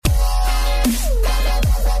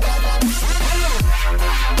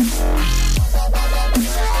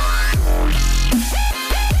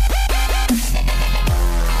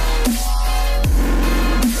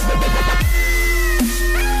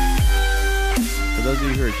those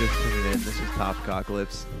of you who are just tuning in, this is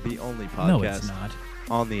Topicocalypse, the only podcast No, it's not.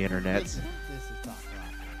 on the internet. This is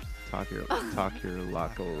Talk your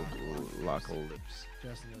local lips.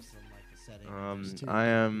 Justin knows some, like, the setting. There's two I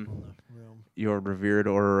am people in the room. your revered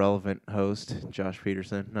or irrelevant host, Josh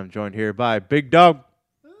Pederson, and I'm joined here by Big Dog.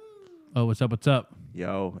 Oh, what's up? What's up?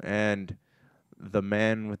 Yo, and the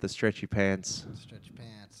man with the stretchy pants, Stretch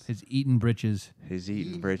pants. His eating britches. his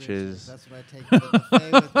eating britches. That's what I take to the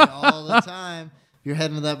buffet with me all the time. If you're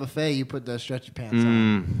heading to that buffet, you put those stretchy pants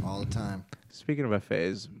on all the time. Speaking of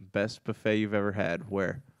buffets, best buffet you've ever had,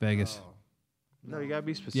 where? Vegas. Oh. No, you gotta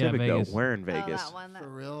be specific though. Vegas. Where in Oh, Vegas? that one. For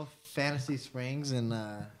real, Fantasy Springs and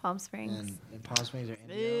Palm Springs. and Palm Springs or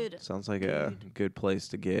Indio. Food. Sounds like a good place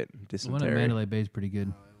to get The one at dysentery. Mandalay Bay is pretty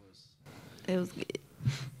good. It was good.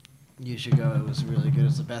 You should go. It was really good.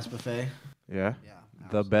 It's the best buffet. Yeah, Yeah.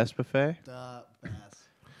 the best buffet. The best.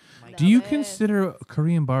 My Do you Love it. consider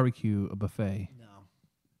Korean barbecue a buffet? No.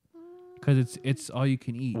 Because it's all you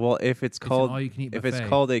can eat. Well, if it's an called all-you-can-eat if it's buffet.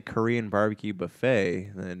 called a Korean barbecue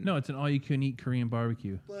buffet, then No, it's an all you can eat Korean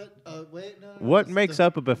barbecue. But wait, no. what makes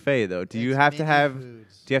up a buffet though? Do you have to have? Do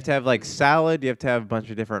you have to have like salad? Do you have to have a bunch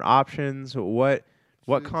of different options? What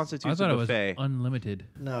Foods. constitutes I thought a it was buffet? unlimited.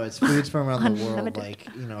 No, it's foods from around the world.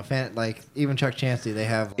 Unlimited. Like like even Chuck Chancey, they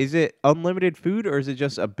have Is it unlimited food or is it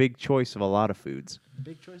just a big choice of a lot of foods?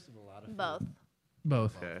 big choice of a lot of Both.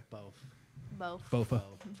 Both. Okay. Both Both.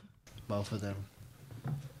 both of them.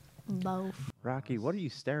 Both. Rocky, what are you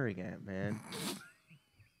staring at, man?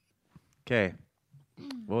 Okay.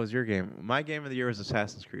 What was your game? My game of the year was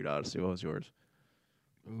Assassin's Creed Odyssey. What was yours?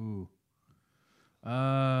 Ooh.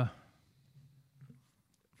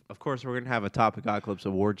 Of course, we're gonna have a Topicocalypse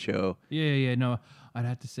award show. Yeah. No, I'd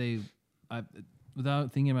have to say,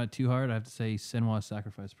 without thinking about it too hard, I have to say Senwa's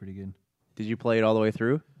Sacrifice is pretty good. Did you play it all the way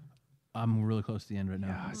through? I'm really close to the end right now.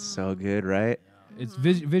 Yeah, it's so good, right? It's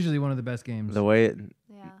visually one of the best games. The way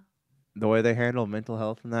Yeah. they handle mental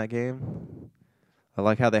health in that game. I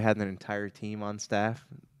like how they had an entire team on staff.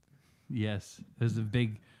 Yes, there's a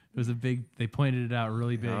big. They pointed it out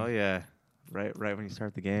really big. Oh yeah, right when you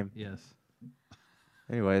start the game. Yes.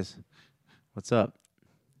 Anyways, what's up?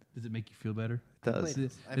 Does it make you feel better? It does.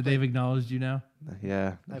 That they've acknowledged you now?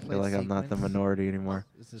 Yeah, I I feel played like I'm not the Sequence. minority anymore.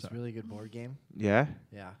 It's this really good board game. Yeah.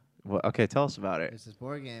 Yeah. Well, okay, tell us about it. It's this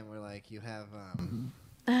board game where like you have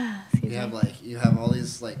Excuse you have me. like you have all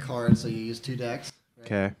these like cards, so you use two decks. right?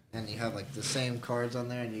 Okay. And you have like the same cards on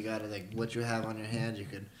there, and you gotta like what you have on your hand, you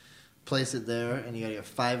could place it there, and you gotta get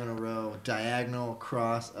 5 in a row, diagonal,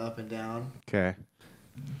 cross, up and down, Okay.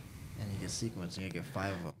 and you get sequence, and you get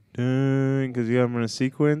 5 of them. Because you have them in a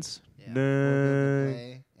sequence. Yeah. 4 good to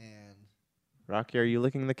play, and Rocky, are you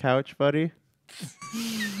licking the couch, buddy?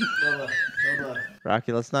 Bubba.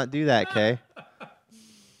 Rocky, let's not do that, Kay.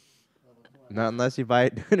 Not unless you buy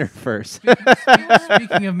it dinner first.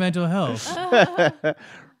 Speaking of mental health,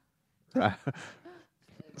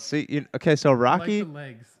 See, okay, so Rocky,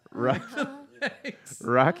 legs.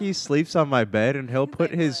 Rocky sleeps on my bed, and he'll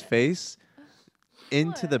put his face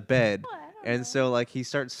into the bed, and so like he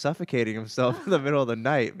starts suffocating himself in the middle of the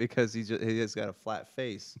night because he just got a flat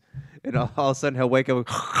face, and all of a sudden he'll wake up.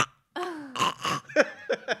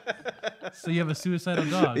 So you have a suicidal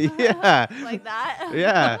dog. Yeah, Like that?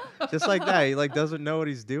 yeah, just like that. He like doesn't know what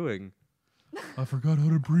he's doing. I forgot how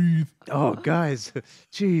to breathe. Oh, guys,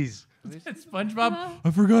 jeez. SpongeBob,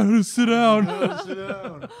 I forgot how to sit down.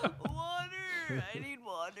 Water. I need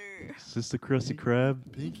water. Is this the Krusty Krab?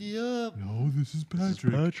 Pinky up. No, this is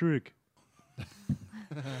Patrick.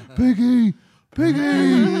 Piggy,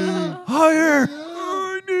 higher.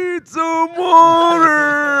 I need some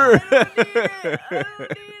water. I don't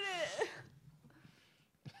need it.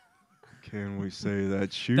 Can we say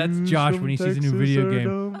that shoes? That's Josh from when he sees a new Texas video are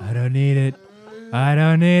game. dumb? I don't need it. I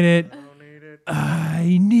don't need it.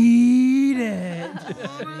 I need it.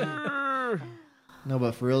 No,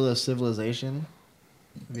 but for real, though, Civilization.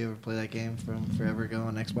 Have you ever played that game from forever ago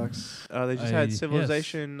on Xbox? They just yes. had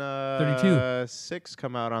Civilization 32. 6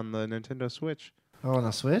 come out on the Nintendo Switch. Oh, on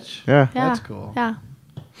the Switch? Yeah. Yeah. That's cool. Yeah.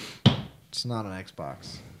 It's not on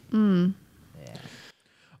Xbox. Mm. Yeah.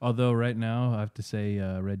 Although right now, I have to say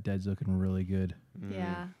Red Dead's looking really good.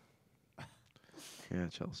 Yeah. Yeah,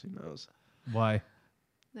 Chelsea knows. Why?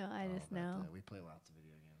 No, I just know. We play lots of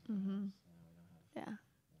video games. Mm-hmm. Yeah.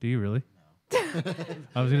 Do you really?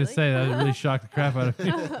 I was going to say, that would really shock the crap out of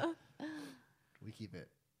me. We keep it.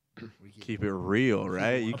 Keep it real,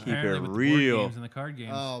 right? You keep Apparently it with the board real. games and the card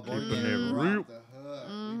games. Oh, board Keeping games. it We're real. off the hook.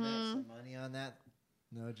 We bet some money on that.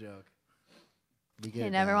 No joke. We get He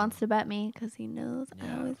it never down. wants to bet me because he knows I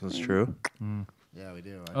Yeah, always That's win. true. Mm. Yeah, we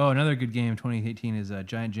do. Oh, another good game 2018 is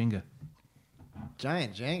Giant Jenga.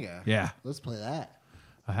 Giant Jenga. Yeah, Let's play that.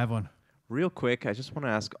 I have one. Real quick, I just want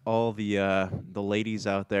to ask all the ladies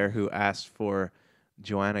out there who asked for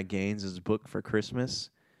Joanna Gaines' book for Christmas.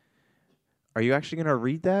 Are you actually going to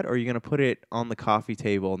read that, or are you going to put it on the coffee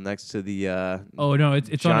table next to the Oh no, it's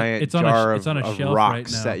giant on jar a of shelf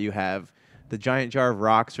rocks right now. that you have? The giant jar of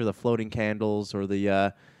rocks, or the floating candles, or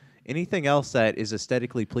the anything else that is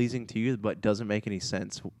aesthetically pleasing to you but doesn't make any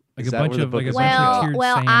sense. Like Is a that bunch where the of- book like a is bunch of gonna go? tiered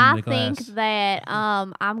Well, sand I in the think glass. that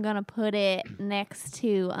I'm gonna put it next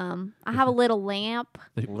to I have a little lamp,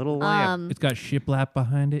 Little lamp. It's got shiplap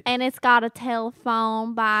behind it. and it's got a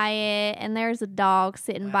telephone by it, and there's a dog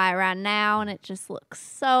sitting by it right now, and it just looks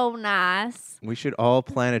so nice. We should all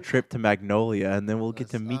plan a trip to Magnolia, and then we'll get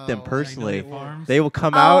to meet them personally. Farms. They will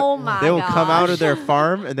come Oh out. my They will come out gosh. of their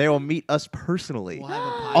farm, and they will meet us personally. We'll have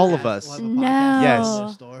a podcast. All of us. We'll have a No. podcast Yes. in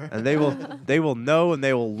the store. And they will know, and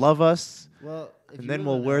they will love us, Well, if and you then really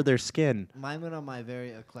we'll wanna wear know, their skin. Mine went on my very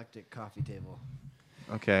eclectic coffee table.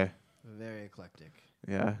 Okay. Very eclectic.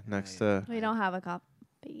 Yeah. Next. We don't have a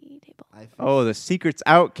coffee table. Oh, the secret's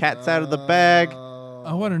out. Cat's out of the bag.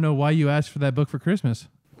 I want to know why you asked for that book for Christmas.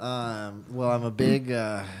 Well, I'm a big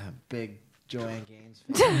Joanne Gaines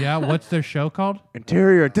fan. Yeah, what's their show called?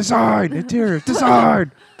 Interior design. Interior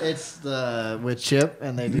design. It's with Chip,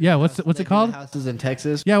 and they do Yeah, what's it they do the called? houses in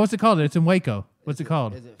Texas. Yeah, what's it called? It's in Waco. What's it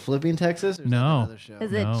called? Is it Flipping Texas? Or is that No. another show?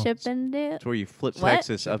 Is No. it Chippendale? It's where you flip What?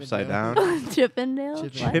 Texas upside down. Chippendale? Chippendale. What? No,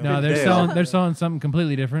 Chippendale. they're selling something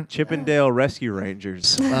completely different. Chippendale Rescue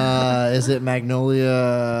Rangers. Is it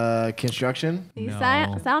Magnolia Construction? You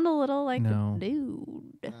No. sound a little like No. a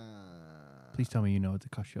dude. Please tell me you know what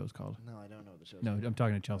the show is called. No, I don't know what the show. No, I'm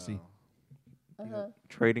talking to Chelsea.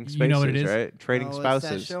 Trading spaces, You know what it is? right? Trading It's that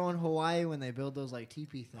spouses. show in Hawaii when they build those like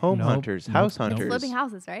teepee things. Home Nope. hunters. Nope. House Nope. hunters. Flipping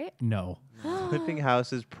houses, right? No. Flipping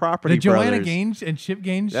houses. Property The Joanna Brothers. Gaines and Chip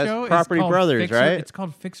Gaines That's show Property is called Brothers, Fixer, right? It's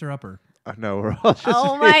called Fixer Upper. No, we're all just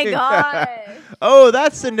Oh my reading that. gosh. Oh,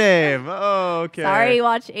 that's the name. Oh, okay. Sorry, you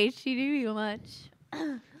watch HGTV much.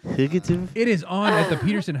 Higative? It is on at the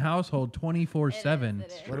Peterson household 24/7.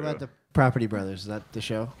 What about the Property Brothers? Is that the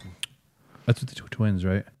show? That's with the twins,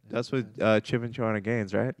 right? That's with Chip and Joanna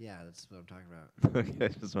Gaines, right? Yeah, that's what I'm talking about. Okay,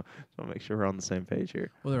 just want to make sure we're on the same page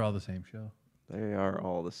here. Well, they're all the same show. They are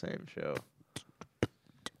all the same show.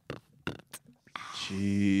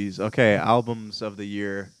 Jeez. Okay, albums of the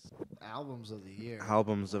year. Albums of the year.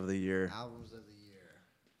 Albums of the year. Albums of the year.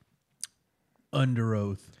 Under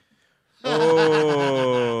Oath.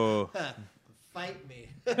 Oh. Fight me.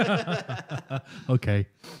 Okay.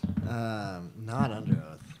 Not Under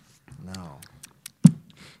Oath. No.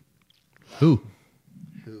 Who?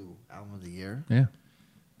 Who? Album of the year? Yeah.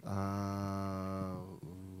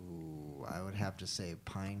 I would have to say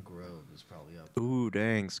Pine Grove is probably up. Ooh,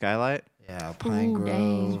 dang. Skylight? Yeah, Pine Ooh,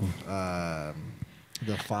 Grove.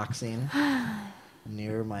 The Foxing.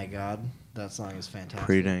 Near My God. That song is fantastic.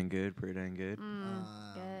 Pretty dang good. Pretty dang good.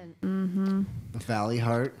 Good. Mm-hmm. Valley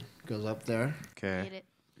Heart goes up there. Okay.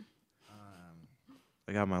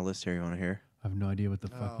 I got my list here. You want to hear? I have no idea what the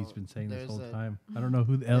fuck he's Oh, been saying this there's whole a- time. I don't know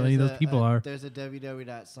who any of those people are. There's a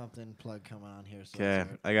www.something plug coming on here. So Okay.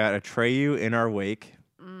 let's I got Atreyu in Our Wake.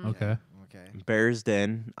 Okay. start. Okay. Bears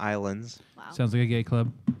Den Islands. Wow. Sounds like a gay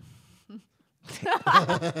club.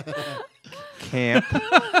 Camp.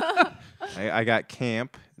 I got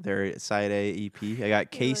Camp. Their side A EP. I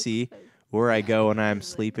got Casey. Where I Go When I'm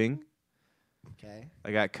Sleeping. Okay.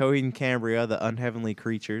 I got Coheed and Cambria, The Unheavenly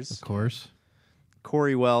Creatures. Of course.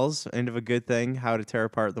 Corey Wells, End of a Good Thing, How to Tear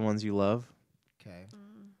Apart the Ones You Love. Okay.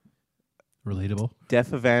 Relatable. Def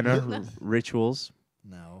Havana, Rituals.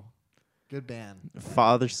 No. Good band.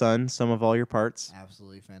 Father Son, Some of All Your Parts.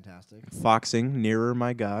 Absolutely fantastic. Foxing, Nearer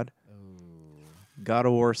My God. Ooh. God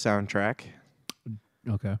of War soundtrack.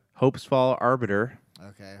 Okay. Hopes Fall, Arbiter.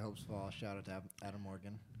 Okay. Hopes Fall. Shout out to Adam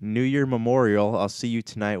Morgan. New Year Memorial, I'll See You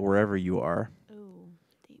Tonight Wherever You Are. Ooh,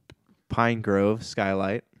 deep. Pine Grove,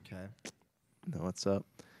 Skylight. Okay. Know what's up.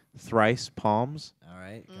 Thrice, Palms. All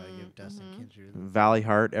right. Gotta give Dustin Kindred. Valley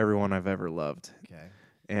Heart, Everyone I've Ever Loved. Okay.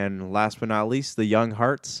 And last but not least, The Young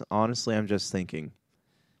Hearts. Honestly, I'm just thinking.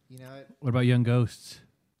 You know what? What about Young Ghosts?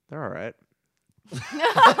 They're all right. They'll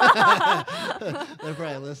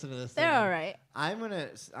probably listen to this. They're thinking, all right.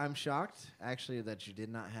 I'm shocked actually that you did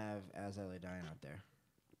not have As I Lay Dying out there.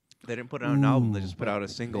 They didn't put out an album. They Ooh. just put out a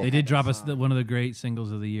single. They had did that drop us song. one of the great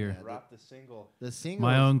singles of the year. Yeah, Drop the single. The single.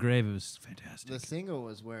 My was- Own Grave. It was fantastic. The single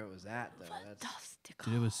was where it was at though. That's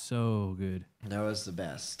Dude, it was so good. that was the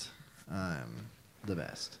best. The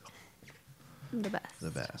best. The best.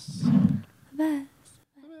 The best. The best.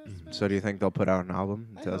 So do you think they'll put out an album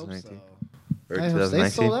in I hope 2019? so. Or I hope so. They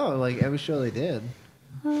 2019? sold out like every show they did.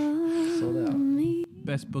 Sold out. Me.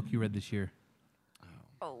 best book you read this year?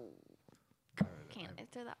 Oh, can't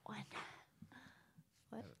answer that one.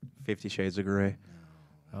 50 Shades of Grey.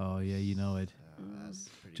 Oh yeah, you know it. That's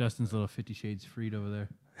pretty Justin's little 50 Shades Freed over there.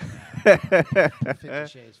 50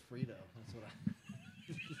 Shades Frito. That's what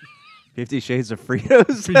 50 Shades of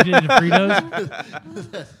Fritos. 50 Shades of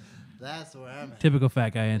Fritos. That's where I'm at. Typical fat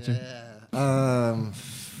guy answer. Yeah.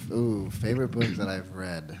 Favorite book that I've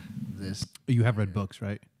read this. You have read books,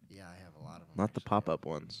 right? Yeah, I have a lot of them. Not the pop-up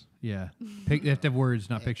ones. Yeah. They have to have words,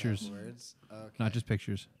 not pictures. Words. Okay. Not just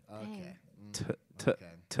pictures. Okay.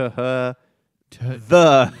 The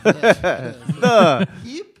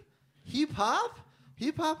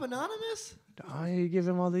Hip hop anonymous. Oh, you give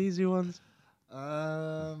him all the easy ones.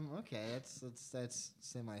 Okay, that's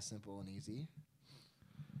semi-simple and easy.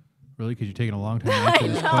 Really? Because you're taking a long time to answer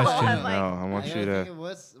this question. I'm like- No, I want you to. Think of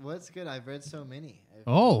what's good. I've read so many.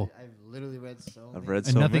 Oh. I've literally read so many. I've read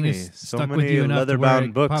And so nothing many, is so stuck with many you enough to where leather-bound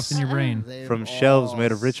it books pops in your brain. They've from all shelves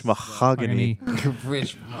made of rich sucked. mahogany.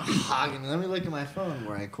 Rich mahogany. Let me look at my phone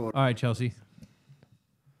where I quote. All right, Chelsea.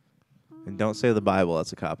 And don't say the Bible.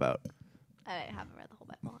 That's a cop-out. I haven't read the whole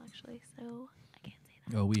Bible actually, so I can't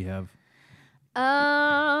say Oh, we have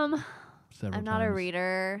that. several I'm not a times.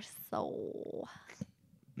 reader, so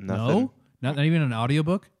Nothing. No? Not even an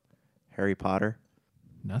audiobook? Harry Potter.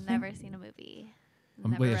 Nothing? never seen a movie.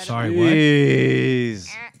 Um, Never wait, read a sorry, book. what? Jeez.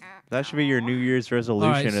 That should be your New Year's resolution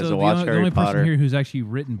All right, is so to the watch only, the Harry only person Potter. here who's actually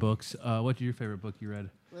written books, what's your favorite book you read?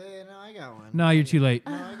 Wait, no, I got one. No, you're too late.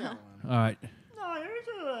 No, I got one. All right. No, you're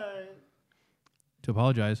too late. To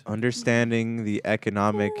apologize. Understanding the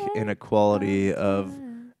economic inequality of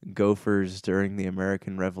gophers during the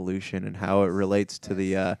American Revolution and how it relates to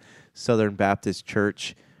the Southern Baptist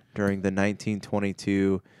Church during the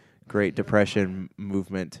 1922 Great Depression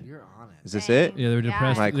movement. You're on it. Is this Dang. it? Yeah, they were Yeah.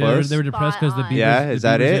 depressed. Am I They were close? depressed because the Spot on. beavers, Yeah, the is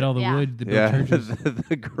that beavers it? ate all the Yeah. wood to build Yeah, churches.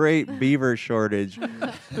 the great beaver shortage.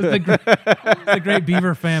 the great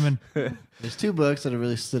beaver famine. There's two books that have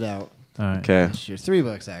really stood out All right. Okay. this year. Three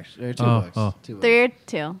books actually, or two Oh, books. oh. Two books. Three or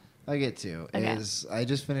two. I get two. Okay. I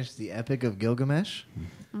just finished the Epic of Gilgamesh,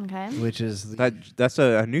 Okay. which is the, That's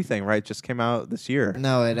a new thing, right? Just came out this year.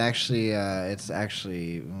 no, it's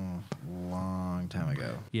actually a long time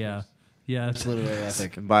ago. Yeah. Yeah. It's literally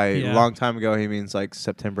epic. And by Yeah. a long time ago, he means like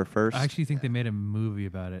September 1st. I actually think they made a movie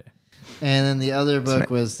about it. And then the other book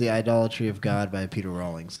was The Idolatry of God by Peter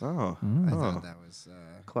Rawlings. Oh, I oh, thought that was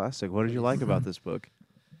classic. What did you like about this book?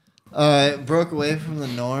 it broke away from the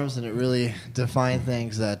norms and it really defined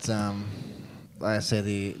things that I say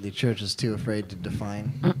the church is too afraid to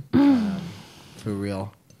define for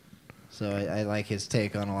real. So I like his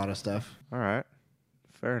take on a lot of stuff. All right,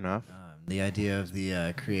 fair enough. The idea of the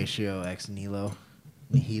creatio ex nihilo.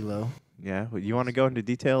 Yeah, well, you want to go into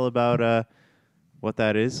detail about what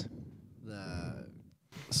that is? The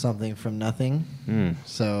something from nothing. Mm.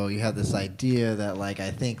 So you have this idea that like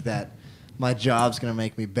I think that my job's gonna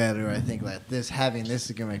make me better. I think that having this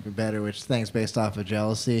is gonna make me better, which things based off of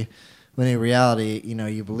jealousy. When in reality,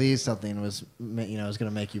 you believe something is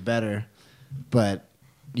gonna make you better, but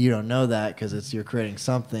you don't know that because you're creating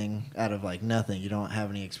something out of like nothing. You don't have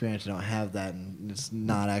any experience. You don't have that, and it's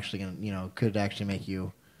not actually gonna could actually make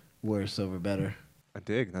you worse over better. I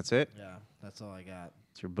dig. That's it. Yeah, that's all I got.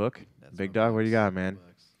 It's your book. That's Big my dog. What do you books. got, man?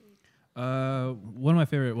 One of my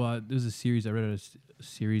favorite. Well, there's a series. I read a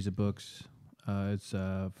series of books. It's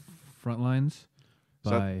Frontlines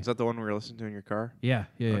by. Is that the one we were listening to in your car? Yeah.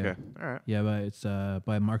 Okay. All right. Yeah, but it's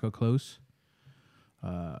by Marco Close.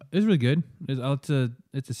 It's really good. It's a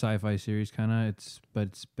sci-fi series kind of. But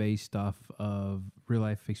it's based off of real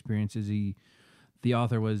life experiences. The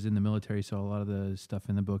author was in the military, so a lot of the stuff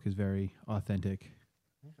in the book is very authentic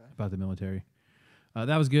about the military.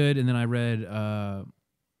 That was good, and then I read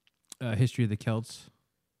History of the Celts.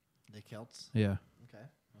 The Celts. Yeah, Okay.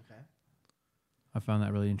 I found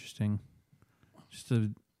that really interesting.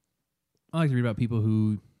 I like to read about people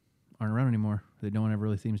who aren't around anymore. That no one ever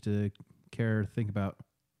really seems to care or think about.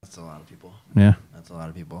 That's a lot of people. Yeah. That's a lot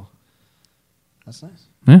of people. That's nice.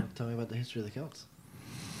 Yeah. Tell me about the history of the Celts.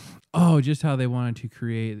 Oh, just how they wanted to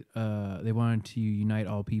create, they wanted to unite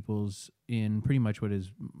all peoples in pretty much what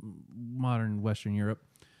is modern Western Europe.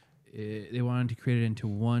 They wanted to create it into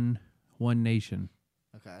one nation.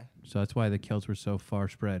 Okay. So that's why the Celts were so far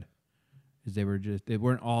spread. Is they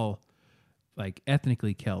weren't all like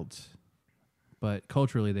ethnically Celts, but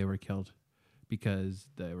culturally they were Celt because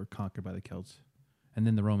they were conquered by the Celts. And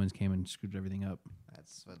then the Romans came and screwed everything up.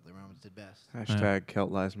 That's what the Romans did best. Hashtag Celt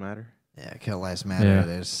Lives Matter. Yeah, Celt Lives Matter. Yeah.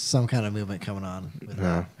 There's some kind of movement coming on with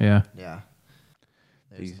that. Yeah. Yeah.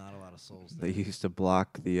 There's These- not a lot of souls They there. used to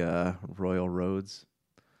block the royal roads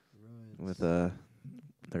with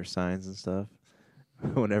their signs and stuff.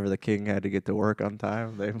 Whenever the king had to get to work on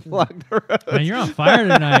time, they blocked the roads. Man, you're on fire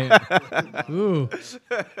tonight. Ooh.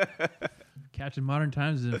 Catching modern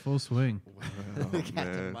times is in full swing.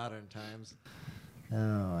 Captain Modern Times.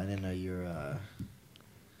 Oh, I didn't know you were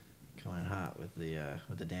going hot with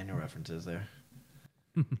the Daniel references there.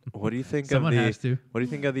 What do you think Someone of the? has to. What do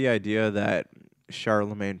you think of the idea that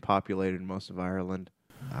Charlemagne populated most of Ireland?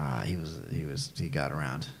 He got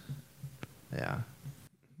around. Yeah.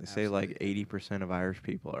 They say like 80% of Irish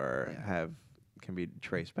people can be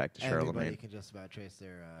traced back to Charlemagne. Everybody can just about trace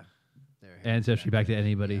their Ancestry back to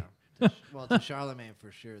anybody. Yeah. Well, to Charlemagne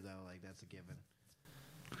for sure, though. Like that's a given.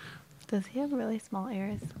 Does he have really small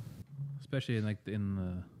ears? Especially in like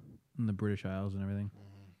in the British Isles and everything.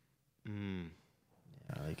 Mm.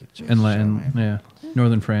 Yeah, they could trace And Charlemagne.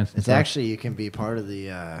 northern France. and It's stuff. actually you can be part of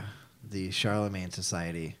the Charlemagne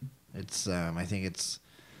Society. It's I think it's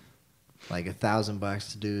like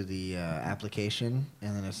 $1,000 to do the application,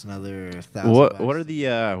 and then it's another $1,000. What are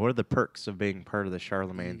the perks of being part of the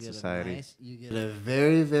Charlemagne Society? You get a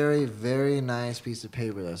very, very, very nice piece of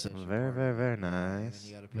paper that says Very, very, very nice.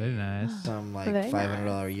 You gotta pay Very nice. some like Very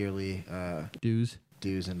 $500 yearly Dues.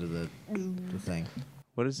 dues into the thing.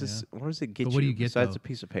 What is this? What does it get But you what do you get, besides though? a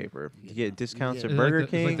piece of paper? You You get get discounts get- at Is it like Burger the-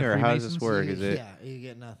 it's like King, the or how does this Freemasons? work? Is it Yeah, you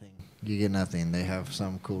get nothing. You get nothing. They have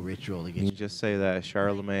some cool ritual to get you you. just say that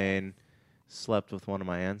Charlemagne slept with one of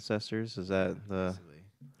my ancestors? Is that the Basically.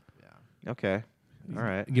 Yeah. okay? All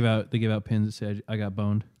right. They give out pins that say I got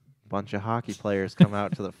boned. Bunch of hockey players come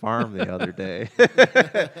out to the farm the other day.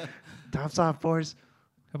 Tops off, boys.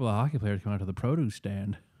 A couple of hockey players come out to the produce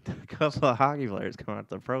stand. A couple of hockey players come out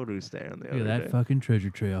to the produce stand the Look other at that day. fucking treasure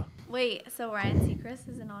trail. Wait, so Ryan Seacrest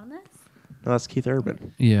isn't on this? No, that's Keith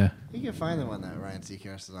Urban. Yeah. You can find the one that Ryan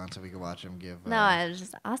Seacrest is on, so we can watch him give. No, I was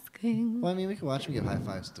just asking. Well, I mean, we can watch him give high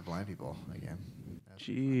fives to blind people again. I was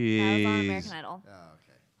on American Jeez. Idol. Oh,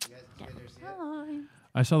 okay. You guys ever see it? Hi.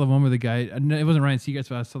 I saw the one where the guy. No, it wasn't Ryan Seacrest,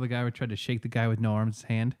 but I saw the guy who tried to shake the guy with no arms'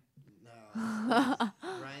 hand. Ryan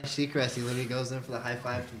Seacrest, he literally goes in for the high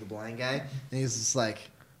five to the blind guy, and he's just like,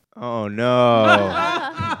 Oh no!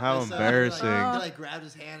 How I saw him, embarrassing! He like grabbed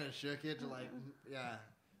his hand and shook it to like, yeah.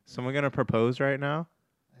 Someone gonna propose right now?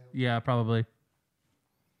 Yeah, probably.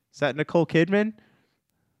 Is that Nicole Kidman?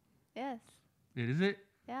 Yes. Is it?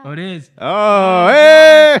 Yeah. Oh, it is. Oh,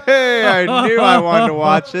 hey! I knew I wanted to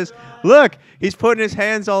watch this. Look, he's putting his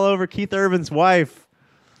hands all over Keith Urban's wife.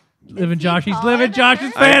 Living he Josh. He's taller living than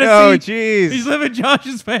Josh's her? I fantasy. know, jeez. He's living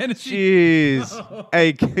Josh's fantasy. Jeez.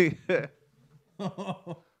 Hey,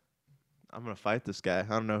 I'm gonna fight this guy. I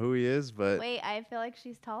don't know who he is, but Wait, I feel like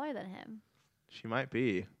she's taller than him. she might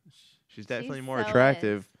be. She's definitely She more so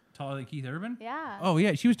attractive. Taller than Keith Urban? Yeah. Oh,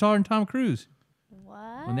 yeah. She was taller than Tom Cruise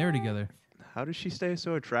What? when they were together. How does she stay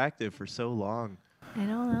so attractive for so long? I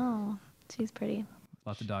don't know. She's pretty.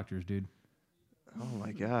 Lots of doctors, dude. Oh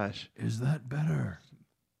my gosh. Is that better?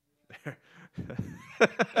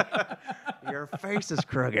 Your face is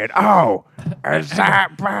crooked. Oh, is that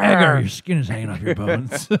Edgar, better? your skin is hanging off your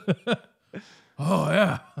bones. Oh,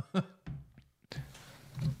 yeah.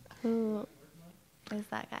 Who is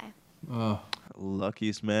that guy? Oh.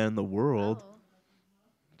 Luckiest man in the world. Oh.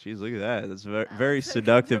 Jeez, look at that. That's a very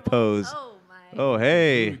seductive pose. Oh my. Oh,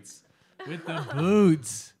 hey. With the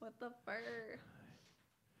boots. What the fur?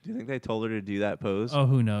 Do you think they told her to do that pose? Oh,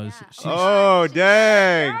 who knows? Yeah. She's, Oh,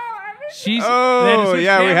 dang. she's Oh,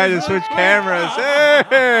 yeah, we had to switch cameras.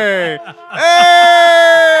 Hey!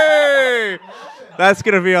 Hey! That's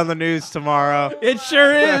going to be on the news tomorrow. It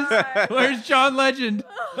sure is. Where's John Legend?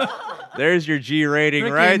 There's your G rating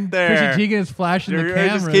Frickin' right there. Chrissy Teigen is flashing the You're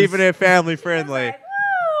cameras. just keeping it family friendly.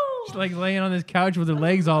 She's like laying on this couch with her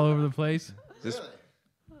legs all over the place.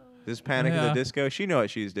 This Panic at Yeah. the Disco, she know what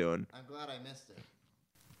she's doing. I'm glad I missed it.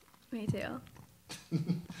 Me too.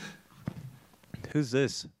 Who's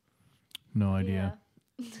this? No idea.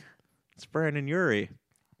 It's Brandon Urie.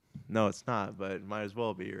 No, it's not, but it might as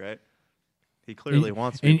well be, right? He clearly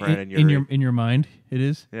wants to be Brandon Urie. in your mind, it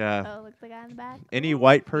is. Yeah. Oh, look the guy in the back. Any Ooh,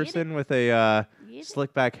 white get it? person with a Get it?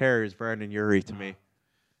 slick back hair is Brandon Urie to me.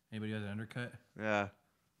 Anybody got an undercut? Yeah.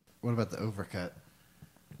 What about the overcut?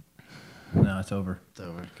 No, it's over. It's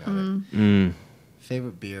over. Got Mm. it.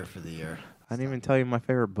 Favorite beer for the year? I didn't even tell you my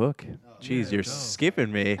favorite book. Jeez, you're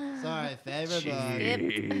skipping me. Sorry, favorite book.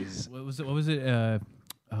 Jeez. What was it? What was it?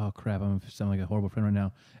 Oh crap! I'm sounding like a horrible friend right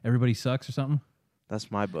now. Everybody sucks or something. That's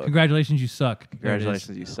my book. Congratulations, you suck. There it is.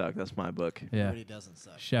 Congratulations, you suck. That's my book. Yeah. Everybody doesn't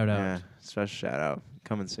suck. Shout out. Yeah. Special shout out.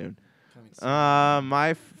 Coming soon. Coming soon.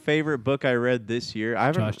 My favorite book I read this year. I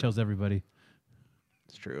haven't. Josh tells everybody.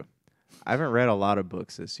 It's true. I haven't read a lot of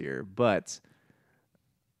books this year, but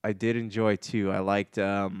I did enjoy too. I liked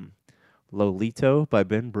Lolito by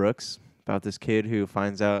Ben Brooks, about this kid who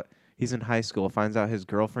finds out he's in high school, finds out his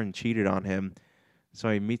girlfriend cheated on him. So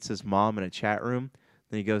he meets his mom in a chat room.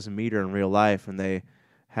 Then he goes to meet her in real life, and they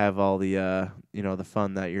have all the the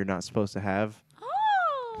fun that you're not supposed to have.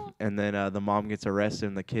 Oh. And then the mom gets arrested,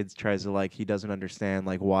 and the kid tries to he doesn't understand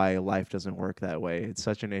why life doesn't work that way. It's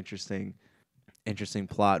such an interesting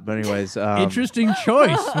plot. But anyways, Interesting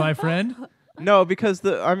choice, my friend. no, because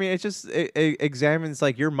it examines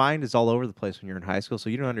your mind is all over the place when you're in high school, so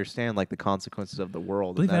you don't understand the consequences of the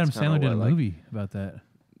world. I believe and Adam that's kinda Sandler did a what, movie about that.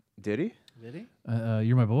 Did he?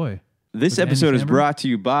 You're My Boy. This With Andy episode is Samberg? brought to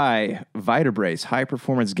you by Vitabrace,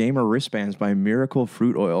 high-performance gamer wristbands by Miracle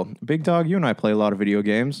Fruit Oil. Big Dog, you and I play a lot of video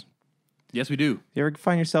games. Yes, we do. You ever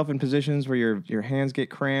find yourself in positions where your hands get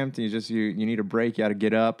cramped and you need a break, you got to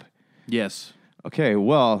get up? Yes. Okay,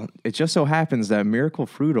 well, it just so happens that Miracle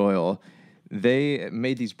Fruit Oil, they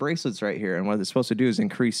made these bracelets right here, and what it's supposed to do is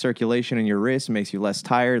increase circulation in your wrist, makes you less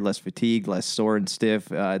tired, less fatigued, less sore and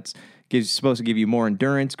stiff. It's supposed to give you more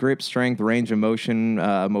endurance, grip, strength, range of motion,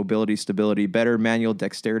 mobility, stability, better manual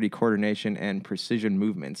dexterity, coordination, and precision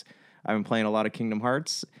movements. I've been playing a lot of Kingdom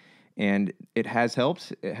Hearts, and it has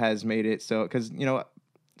helped. It has made it so, because,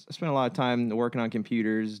 I spent a lot of time working on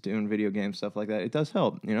computers, doing video game stuff like that. It does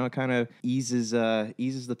help. It kind of eases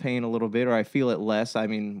the pain a little bit, or I feel it less. I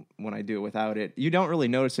mean, when I do it without it, you don't really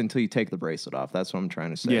notice it until you take the bracelet off. That's what I'm trying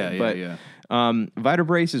to say. Yeah.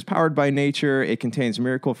 Vitabrace is powered by nature. It contains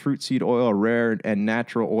miracle fruit seed oil, a rare and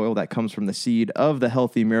natural oil that comes from the seed of the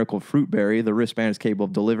healthy miracle fruit berry. The wristband is capable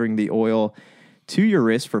of delivering the oil to your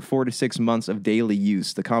wrist for 4 to 6 months of daily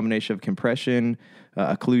use. The combination of compression,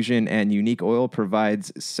 occlusion, and unique oil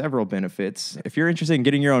provides several benefits. If you're interested in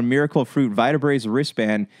getting your own Miracle Fruit Vitabrace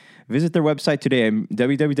wristband, visit their website today at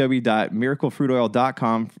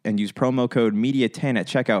www.miraclefruitoil.com and use promo code MEDIA10 at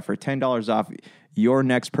checkout for $10 off your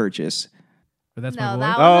next purchase. But that's No, My Boy?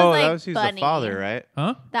 that one was, that was who's the funny. father, right?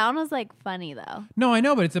 Huh? That one was funny though. No, I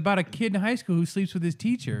know, but it's about a kid in high school who sleeps with his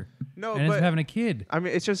teacher. No, and ends up but having a kid. I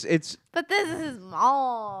mean, it's But this is his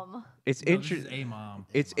mom. No, this is a mom.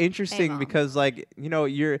 It's interesting Mom. because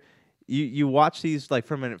you watch these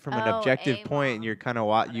from an Oh, objective a point, mom. and you're kind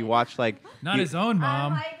of you watch Not his own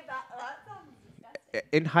mom.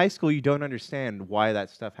 in high school you don't understand why that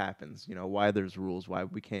stuff happens. Why there's rules, why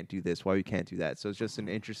we can't do this, why we can't do that. So it's just an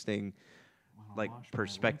interesting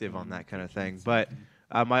perspective on that kind of thing. But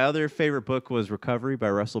my other favorite book was Recovery by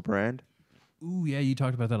Russell Brand. Ooh, yeah, you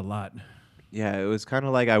talked about that a lot. Yeah, it was kind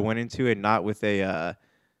of I went into it not with a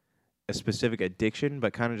specific addiction,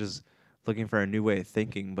 but kind of just looking for a new way of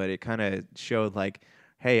thinking. But it kind of showed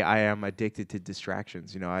hey, I am addicted to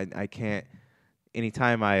distractions. I can't.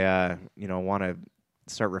 Anytime I want to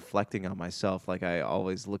start reflecting on myself, I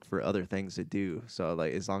always look for other things to do. So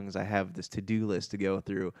as long as I have this to-do list to go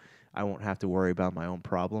through, I won't have to worry about my own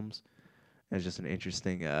problems. And it's just an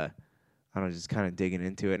interesting. I don't know, just kind of digging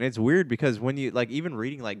into it. And it's weird because when you, even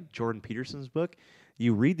reading, Jordan Peterson's book,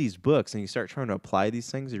 you read these books and you start trying to apply these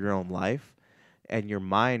things in your own life, and your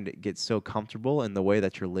mind gets so comfortable in the way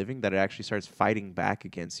that you're living that it actually starts fighting back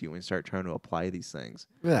against you when you start trying to apply these things.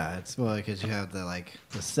 Yeah, it's because you have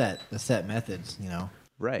the set methods,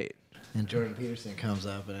 Right. And Jordan Peterson comes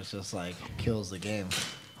up and it's just kills the game.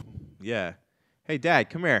 Yeah. Hey, Dad,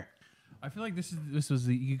 come here. I feel like this was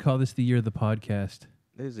you could call this the year of the podcast.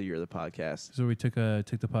 This is the year of the podcast. So we took the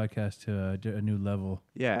podcast to a new level.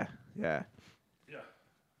 Yeah.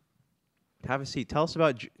 Have a seat. Tell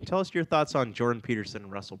us your thoughts on Jordan Peterson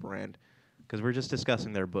and Russell Brand, because we're just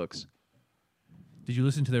discussing their books. Did you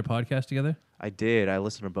listen to their podcast together? I did. I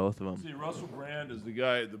listened to both of them. See, Russell Brand is the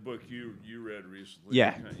guy, the book you read recently.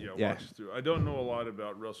 Yeah. Watch through. I don't know a lot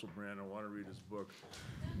about Russell Brand. I want to read his book.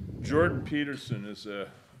 Jordan Peterson is a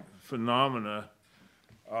phenomena.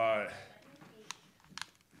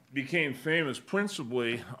 Became famous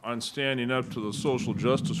principally on standing up to the social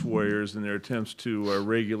justice warriors in their attempts to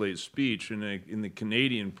regulate speech in the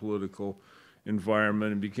Canadian political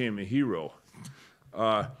environment, and became a hero,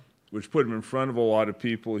 which put him in front of a lot of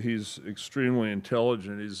people. He's extremely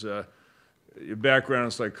intelligent. His background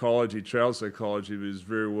in psychology, child psychology, but he's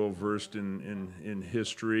very well versed in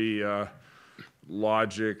history,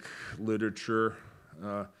 logic, literature,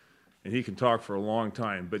 and he can talk for a long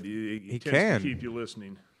time, but he tends to keep you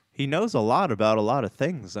listening. He knows a lot about a lot of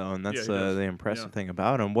things, though, and that's the impressive thing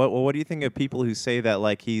about him. What do you think of people who say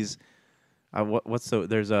that he's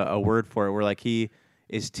there's a word for it where he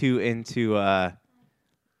is too into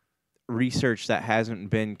research that hasn't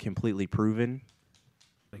been completely proven?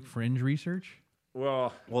 Like fringe research?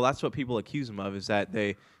 Well, that's what people accuse him of, is that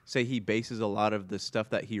they say he bases a lot of the stuff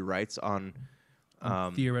that he writes on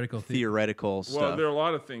theoretical stuff. Well, there are a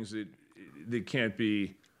lot of things that can't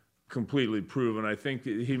be completely proven. I think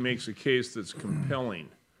that he makes a case that's compelling.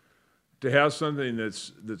 To have something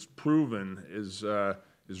that's proven is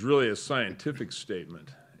really a scientific statement,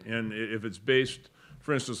 and if it's based,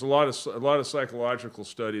 for instance, a lot of psychological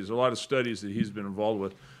studies, a lot of studies that he's been involved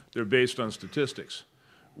with, they're based on statistics,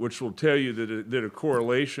 which will tell you that a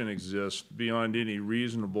correlation exists beyond any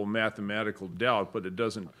reasonable mathematical doubt, but it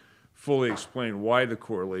doesn't fully explain why the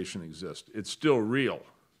correlation exists. It's still real.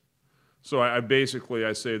 So I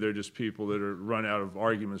basically say they're just people that are run out of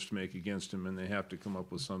arguments to make against him, and they have to come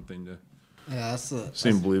up with something to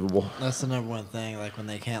seem believable. That's the number one thing. Like when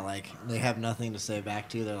they can't, they have nothing to say back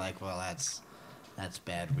to you. They're like, well, that's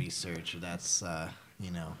bad research, or that's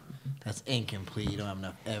that's incomplete. You don't have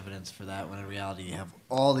enough evidence for that. When in reality, you have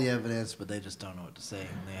all the evidence, but they just don't know what to say,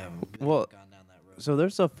 and they haven't gone down that road. So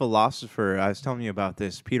there's a philosopher, I was telling you about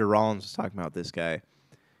this, Peter Rollins was talking about this guy,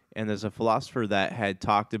 and there's a philosopher that had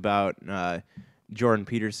talked about Jordan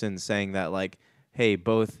Peterson saying that, like, hey,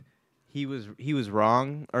 both he was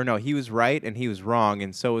wrong, or no, he was right and he was wrong,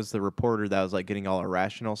 and so was the reporter that was like getting all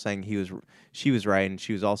irrational, saying she was right and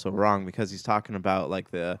she was also wrong, because he's talking about like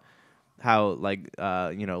how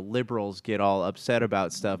liberals get all upset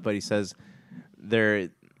about stuff, but he says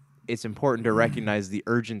it's important to recognize the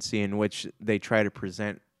urgency in which they try to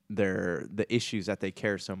present the issues that they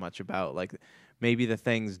care so much about. Like maybe the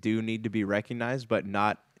things do need to be recognized, but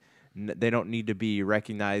they don't need to be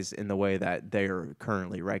recognized in the way that they're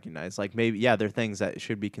currently recognized. Like maybe, yeah, they're things that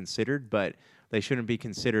should be considered, but they shouldn't be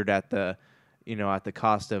considered at the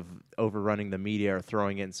cost of overrunning the media or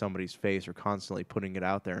throwing it in somebody's face or constantly putting it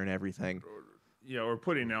out there and everything. Yeah, or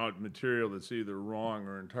putting out material that's either wrong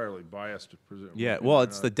or entirely biased to present. Yeah, well,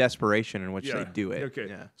 it's the desperation in which they do it. Okay,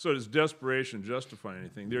 yeah. So does desperation justify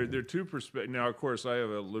anything? There are two perspectives. Now, of course, I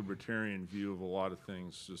have a libertarian view of a lot of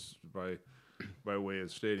things just by way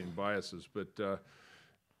of stating biases, but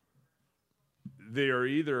they are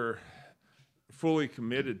either fully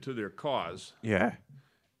committed to their cause,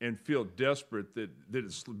 and feel desperate that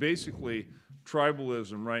it's basically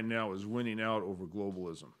tribalism right now is winning out over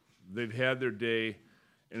globalism. They've had their day,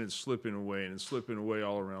 and it's slipping away, and it's slipping away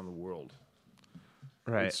all around the world.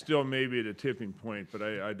 Right. It's still maybe at a tipping point, but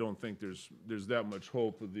I don't think there's that much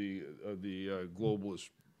hope of the globalists,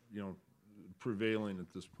 prevailing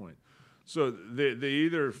at this point. So they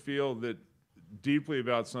either feel that deeply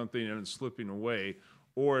about something and it's slipping away,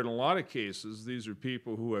 or in a lot of cases, these are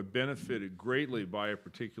people who have benefited greatly by a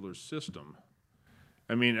particular system.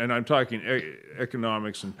 I mean, and I'm talking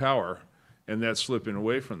economics and power, and that's slipping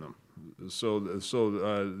away from them. So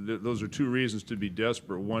those are two reasons to be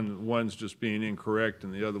desperate. One's just being incorrect,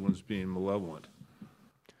 and the other one's being malevolent.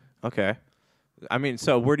 Okay. I mean,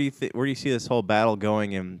 so where do you see this whole battle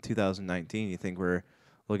going in 2019? You think we're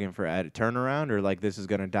looking for a turnaround, or like this is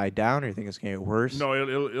going to die down, or you think it's going to get worse? No,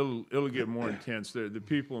 it'll get more intense. The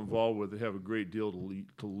people involved with it have a great deal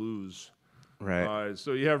to lose. Right.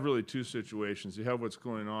 So you have really two situations. You have what's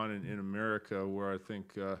going on in America, where I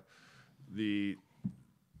think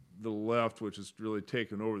the left, which has really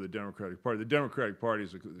taken over the Democratic Party. The Democratic Party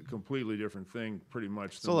is a completely different thing, pretty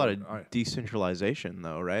much. It's a lot of decentralization,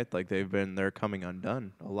 though, right? Like they're coming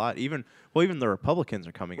undone a lot. Even the Republicans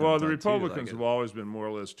are coming undone. Well, the Republicans have always been more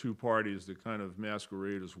or less two parties that kind of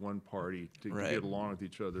masquerade as one party to get along with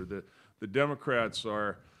each other. The Democrats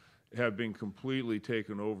have been completely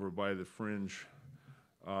taken over by the fringe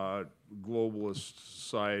globalist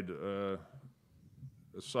side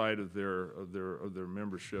of their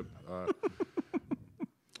membership.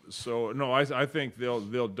 So no, I think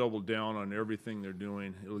they'll double down on everything they're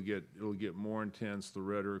doing. It'll get more intense. The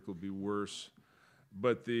rhetoric will be worse,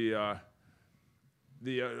 but the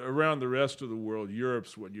around the rest of the world,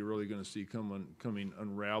 Europe's what you're really going to see coming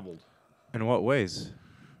unraveled. In what ways?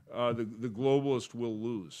 The globalists will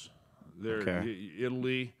lose.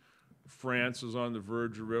 Italy, France is on the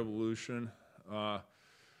verge of revolution.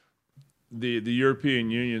 The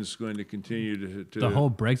European Union is going to continue to... The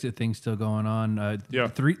whole Brexit thing's still going on.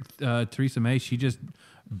 Theresa May, she just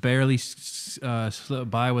barely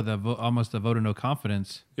slipped by with almost a vote of no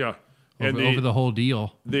confidence. Yeah. Over the whole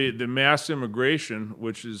deal. The mass immigration,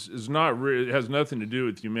 which is not it has nothing to do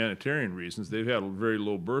with humanitarian reasons. They've had a very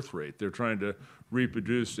low birth rate. They're trying to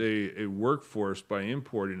reproduce a workforce by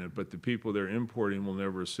importing it, but the people they're importing will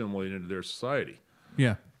never assimilate into their society.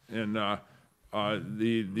 Yeah. And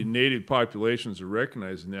the native populations are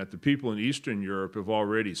recognizing that. The people in Eastern Europe have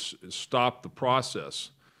already stopped the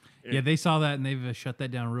process. Yeah, they saw that and they've shut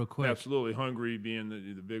that down real quick. Absolutely, Hungary being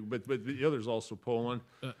the big, but the others also Poland,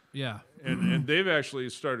 Yeah. and they've actually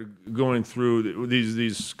started going through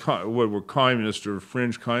these what were communist or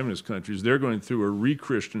fringe communist countries. They're going through a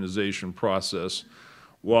re-Christianization process,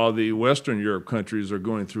 while the Western Europe countries are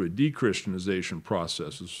going through a de-Christianization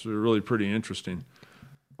process. It's really pretty interesting.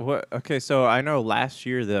 What? Okay, so I know last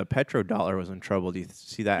year the petrodollar was in trouble. Do you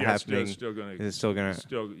see that happening? It's still going to. Is it still going to?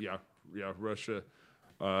 Still, yeah. Russia,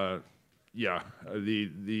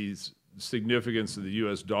 the significance of the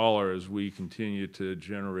U.S. dollar as we continue to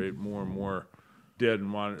generate more and more debt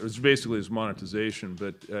and it's basically its monetization.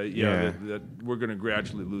 But that we're going to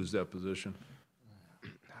gradually lose that position.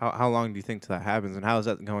 How long do you think till that happens, and how is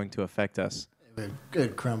that going to affect us? It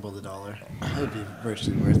would crumble the dollar. It would be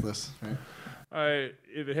virtually worthless, right?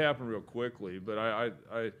 If it happened real quickly, but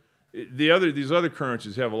these other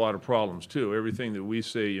currencies have a lot of problems too. Everything that we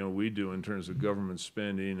say, we do in terms of government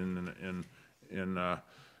spending and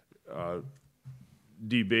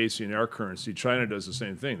debasing our currency. China does the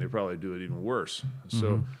same thing. They probably do it even worse.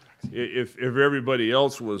 So, if everybody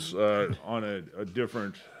else was on a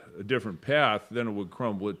different path, then it would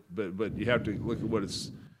crumble. But you have to look at what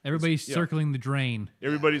it's. Everybody's circling the drain.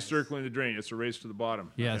 Everybody's circling the drain. It's a race to the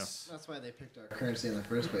bottom. Yes. That's why they picked our currency in the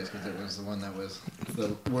first place, because it was the one that was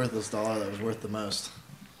the worthless dollar that was worth the most.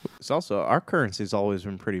 It's also our currency's always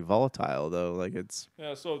been pretty volatile, though. Like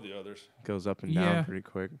So have the others. Goes up and down pretty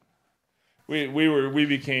quick. We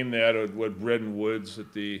became that at Bretton Woods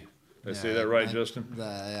at the. Did I say that right, Justin?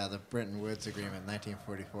 The Bretton Woods Agreement,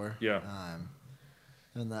 1944. Yeah.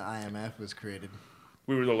 And the IMF was created.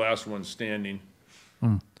 We were the last ones standing.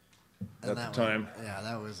 At the time.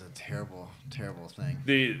 That was a terrible, terrible thing.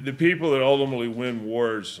 The people that ultimately win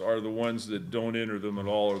wars are the ones that don't enter them at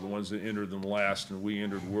all, or the ones that enter them last. And we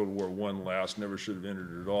entered World War I last, never should have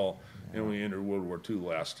entered it at all, and we entered World War II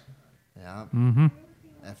last. Yeah.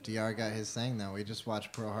 FDR got his thing, though. We just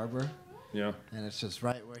watched Pearl Harbor. Yeah. And it's just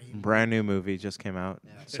right where he... Brand new movie just came out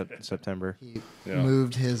September. He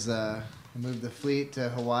moved moved the fleet to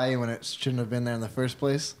Hawaii when it shouldn't have been there in the first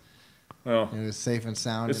place. Well, it was safe and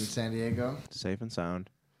sound in San Diego. Safe and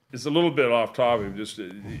sound. It's a little bit off topic. Just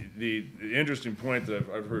the interesting point that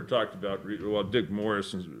I've heard talked about. Well, Dick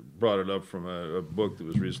Morrison brought it up from a book that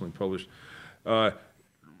was recently published.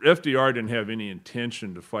 FDR didn't have any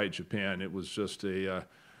intention to fight Japan. It was just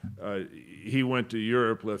he went to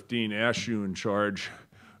Europe, left Dean Ashew in charge,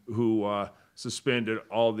 who suspended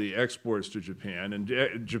all the exports to Japan,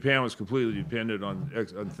 and Japan was completely dependent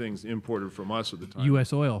on things imported from us at the time.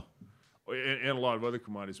 U.S. oil. And a lot of other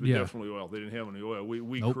commodities, but definitely oil. They didn't have any oil.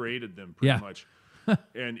 We created them pretty much.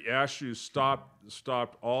 And Ashew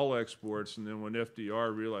stopped all exports, and then when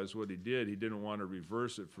FDR realized what he didn't want to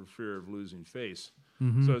reverse it for fear of losing face.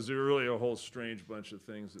 So it's really a whole strange bunch of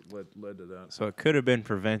things that led to that. So it could have been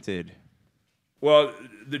prevented. Well,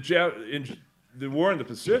 the war in the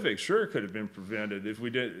Pacific sure could have been prevented if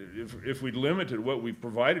we limited what we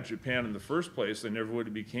provided Japan in the first place. They never would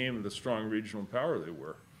have became the strong regional power they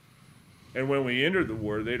were. And when we entered the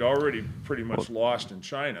war, they'd already pretty much lost in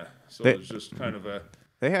China. So it was just kind of a...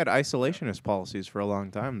 They had isolationist policies for a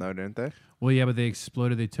long time, though, didn't they? Well, yeah, but they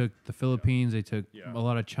exploded. They took the Philippines. They took a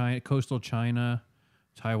lot of China, coastal China,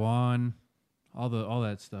 Taiwan, all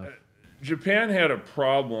that stuff. Japan had a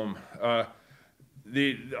problem.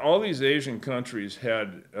 All these Asian countries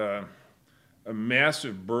had a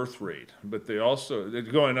massive birth rate, but they're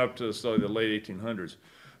going up to the late 1800s.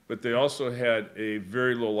 But they also had a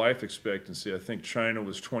very low life expectancy. I think China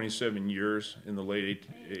was 27 years in the late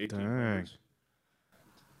 1800s.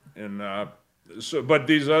 And but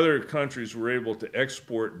these other countries were able to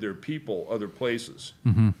export their people other places.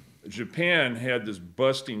 Japan had this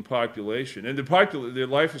busting population, and the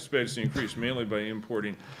life expectancy increased mainly by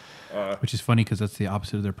importing. Which is funny because that's the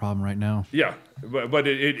opposite of their problem right now. Yeah, but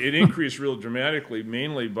it increased real dramatically,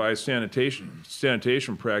 mainly by sanitation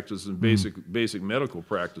practices and basic medical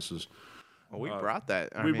practices. Well, we brought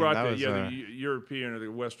that. We brought that. The European or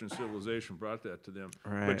the Western civilization brought that to them.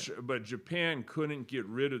 Right. But Japan couldn't get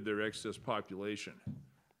rid of their excess population.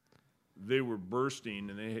 They were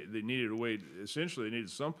bursting, and they needed a way. Essentially, they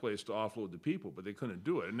needed some place to offload the people, but they couldn't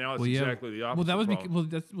do it. And now it's exactly the opposite. Well,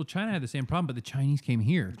 that was China had the same problem, but the Chinese came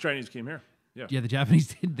here. The Chinese came here. Yeah. Yeah, the Japanese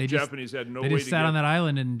did. The Japanese had no way. They just sat on that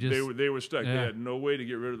island and just. They were stuck. Yeah. They had no way to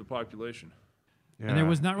get rid of the population. Yeah. And there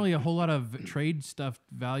was not really a whole lot of trade stuff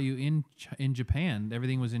value in Japan.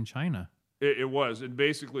 Everything was in China. It was, and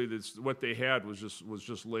basically, what they had was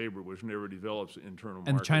just labor, which never develops internal market.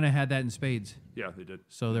 And China had that in spades. Yeah, they did.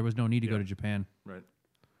 So there was no need to go to Japan. Right.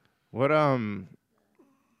 What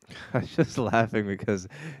I was just laughing because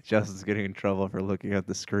Justin's getting in trouble for looking at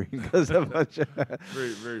the screen because of a bunch of Very,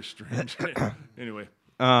 very strange. Anyway.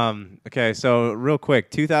 Okay, so real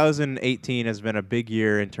quick, 2018 has been a big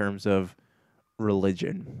year in terms of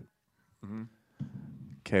religion.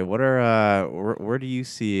 Okay, what are where do you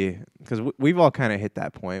see? Because we've all kind of hit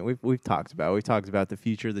that point. We've talked about the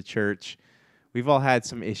future of the church. We've all had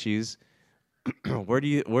some issues. Where do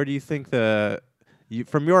you think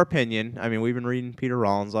from your opinion? I mean, we've been reading Peter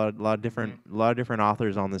Rollins, a lot of different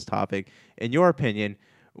authors on this topic. In your opinion,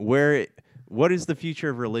 what does the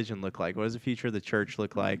future of religion look like? What does the future of the church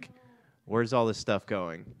look like? Where's all this stuff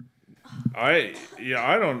going? I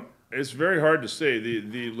don't. It's very hard to say.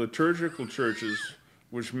 The liturgical churches,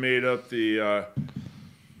 which made up the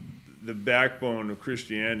backbone of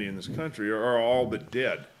Christianity in this country, are all but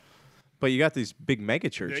dead. But you got these big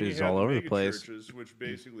mega Then you churches have all over the place. Churches, which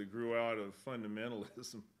basically grew out of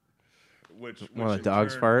fundamentalism. Which Well, a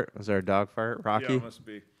dog's fart? Was there a dog fart, Rocky? Yeah, it must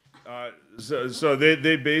be. So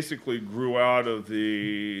they basically grew out of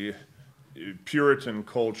the Puritan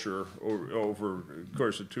culture over of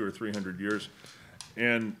course of 200 or 300 years,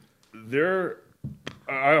 and they're.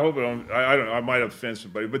 I hope I don't know. I might offend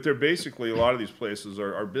somebody, but they're basically a lot of these places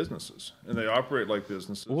are businesses, and they operate like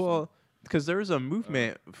businesses. Well, because there was a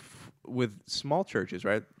movement with small churches,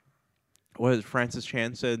 right? What Francis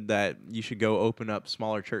Chan said that you should go open up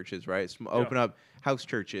smaller churches, right? Open up house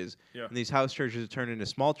churches. Yeah. And these house churches turn into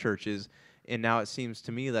small churches. And now it seems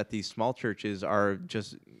to me that these small churches are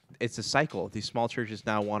it's a cycle. These small churches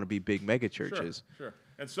now want to be big mega churches. Sure.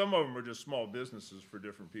 And some of them are just small businesses for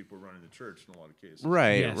different people running the church in a lot of cases.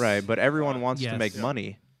 Right, Yes. right. But everyone wants to Yes. make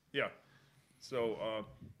money. Yeah. So,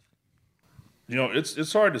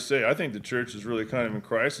 it's hard to say. I think the church is really kind of in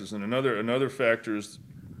crisis. And another factor is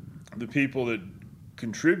the people that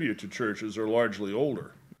contribute to churches are largely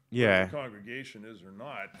older. Yeah. Whether the congregation is or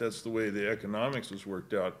not, that's the way the economics has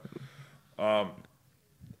worked out.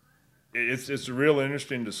 It's a real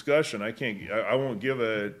interesting discussion. I won't give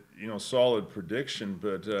a solid prediction,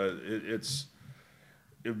 but it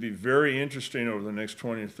would be very interesting over the next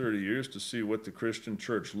 20 or 30 years to see what the Christian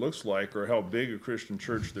church looks like, or how big a Christian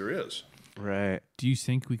church there is. Right. Do you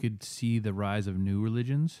think we could see the rise of new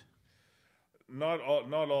religions? Not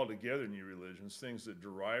altogether new religions, things that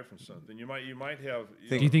derive from something. You might have.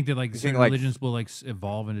 Do you think that think certain like- religions will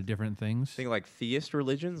evolve into different things? I think like theist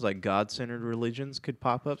religions, like God-centered religions could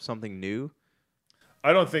pop up, something new.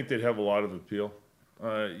 I don't think they'd have a lot of appeal.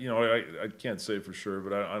 I can't say for sure,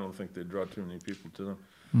 but I don't think they'd draw too many people to them.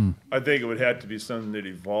 I think it would have to be something that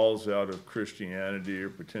evolves out of Christianity or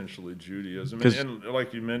potentially Judaism. And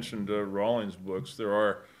like you mentioned, Rawlings' books, there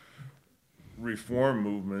are reform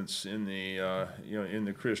movements in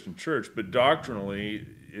the Christian church, but doctrinally,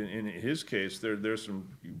 in his case, there's some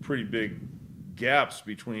pretty big gaps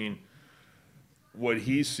between what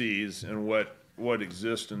he sees and what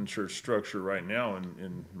exists in church structure right now.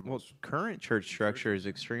 Well, current church structure is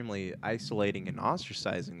extremely isolating and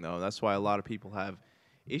ostracizing, though. That's why a lot of people have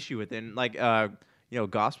issue with it. And like,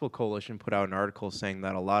 Gospel Coalition put out an article saying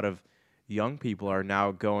that a lot of young people are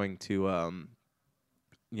now going to,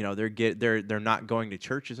 they're not going to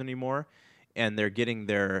churches anymore, and they're getting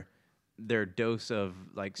their dose of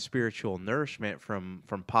like spiritual nourishment from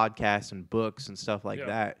podcasts and books and stuff like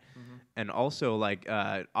that. Mm-hmm. And also like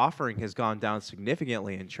offering has gone down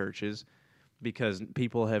significantly in churches because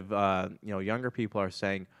people have younger people are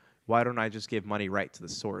saying, why don't I just give money right to the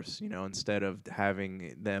source, instead of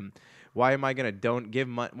having them, why am I going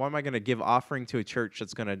to give offering to a church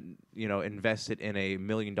that's going to, invest it in $1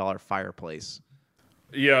 million fireplace?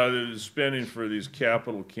 Yeah, the spending for these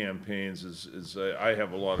capital campaigns is I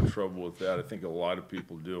have a lot of trouble with that. I think a lot of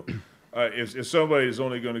people do. If somebody is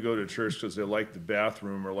only going to go to church because they like the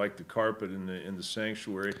bathroom or like the carpet in the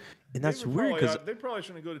sanctuary, and that's weird because they probably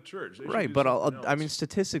shouldn't go to church. Right, but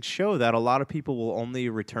statistics show that a lot of people will only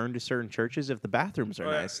return to certain churches if the bathrooms are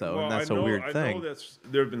nice, though, and that's a weird thing. I know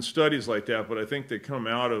there have been studies like that, but I think they come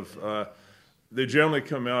out of they generally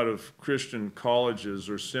come out of Christian colleges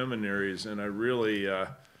or seminaries, and I really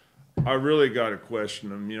got to question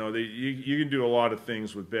them. You can do a lot of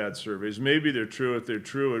things with bad surveys. Maybe they're true. If they're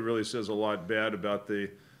true, it really says a lot bad about the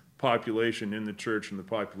population in the church and the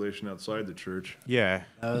population outside the church. Yeah.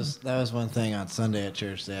 That was one thing on Sunday at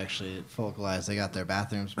church. They actually vocalized. They got their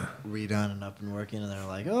bathrooms redone and up and working, and they were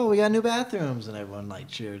like, "Oh, we got new bathrooms," and everyone like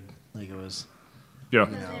cheered like it was. Yeah.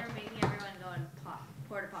 Because they were making everyone go in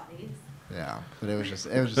porta potties. Yeah, but it was just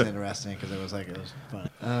interesting because it was funny.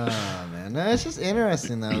 Oh man, no, it's just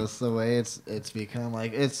interesting though. It's the way it's become.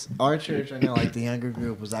 Like it's our church. I know like the younger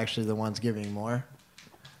group was actually the ones giving more.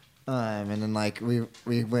 And then like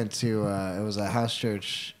we went to it was a house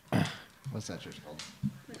church what's that church called?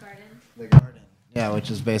 The garden. The Garden. Yeah,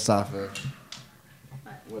 which is based off of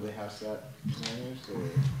where they house that.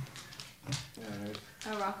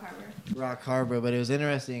 Oh, Rock Harbor. Rock Harbor, but it was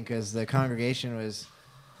interesting because the congregation was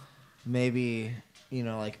maybe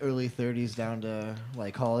like early 30s down to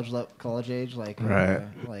like college age, like Right.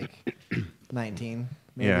 like 19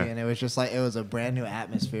 maybe, Yeah. and it was just like it was a brand new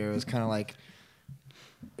atmosphere. It was kind of like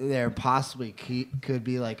there possibly could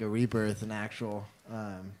be like a rebirth in actual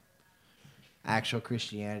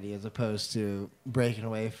Christianity as opposed to breaking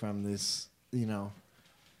away from this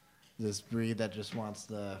this breed that just wants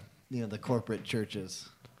the corporate churches.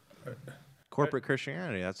 Corporate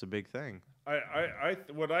Christianity, that's a big thing.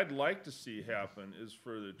 What I'd like to see happen is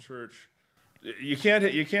for the church. You can't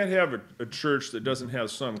have a church that doesn't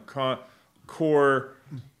have some core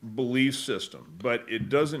belief system, but it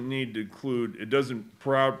doesn't need to include. It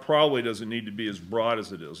probably doesn't need to be as broad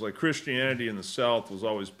as it is. Like Christianity in the South was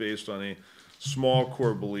always based on a small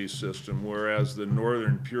core belief system, whereas the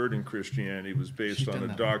Northern Puritan Christianity was based on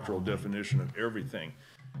a doctrinal definition of everything.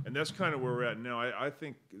 And that's kind of where we're at now. I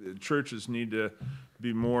think churches need to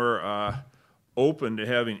be more open to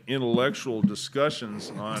having intellectual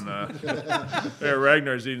discussions on.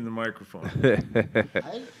 Ragnar's eating the microphone.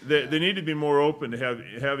 They need to be more open to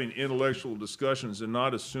having intellectual discussions and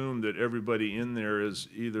not assume that everybody in there is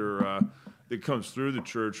either that comes through the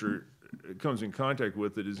church or comes in contact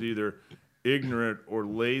with it is either ignorant or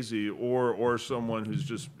lazy or someone who's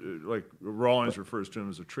just like Rawlings refers to him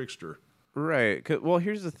as a trickster. Right. Well,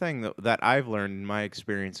 here's the thing that I've learned in my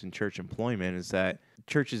experience in church employment is that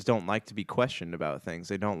churches don't like to be questioned about things.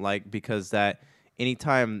 They don't like because that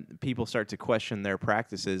anytime people start to question their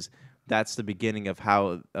practices, that's the beginning of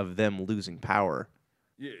them losing power.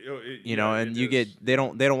 Yeah, and they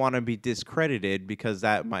don't want to be discredited because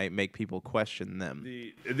that might make people question them.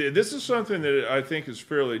 This is something that I think is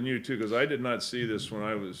fairly new too, because I did not see this when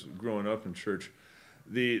I was growing up in church.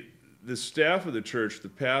 The staff of the church, the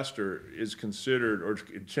pastor, is considered or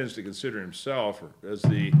tends to consider himself as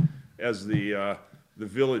the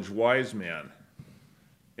village wise man,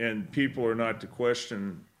 and people are not to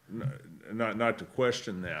question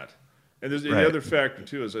that. And there's the other factor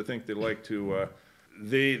too is I think they like to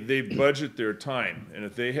they budget their time, and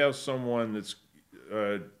if they have someone that's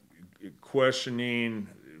questioning,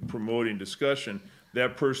 promoting discussion,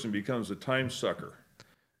 that person becomes a time sucker.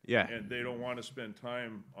 Yeah. And they don't want to spend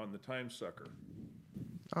time on the time sucker.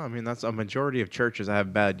 Oh, I mean, that's a majority of churches that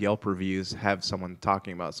have bad Yelp reviews have someone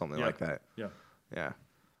talking about something like that. Yeah. Yeah.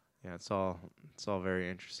 Yeah, it's all very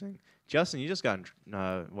interesting. Justin, you just got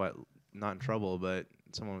not in trouble, but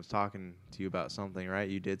someone was talking to you about something, right?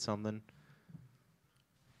 You did something?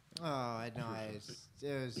 Oh, I know.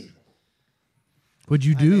 It was. What'd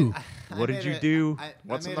you do? What did you do?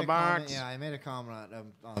 What's in the box? I made a comment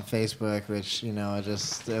on Facebook, which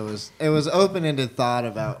it was open-ended thought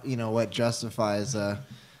about what justifies a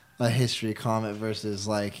history comment versus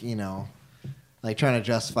like trying to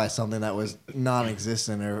justify something that was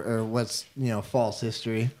non-existent or what's false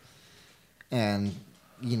history. And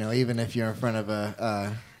even if you're in front of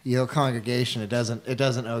a congregation, it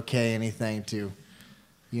doesn't okay anything to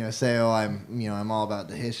say, oh, I'm all about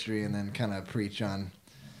the history, and then kind of preach on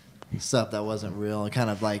stuff that wasn't real, and kind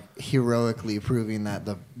of like heroically proving that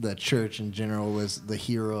the church in general was the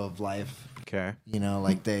hero of life. Okay.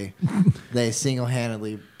 Like they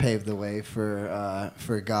single-handedly paved the way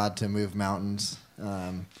for God to move mountains.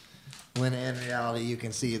 When in reality, you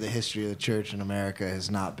can see the history of the church in America has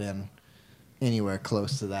not been anywhere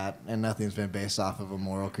close to that, and nothing's been based off of a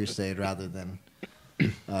moral crusade rather than,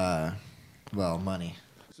 money.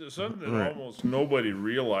 So something that almost nobody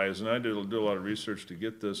realized, and I did a lot of research to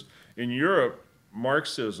get this. In Europe,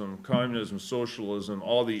 Marxism, communism, socialism,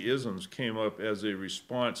 all the isms came up as a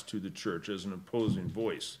response to the church, as an opposing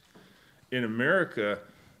voice. In America,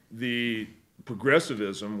 the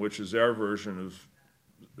progressivism, which is our version of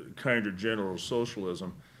kinder general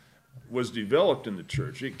socialism, was developed in the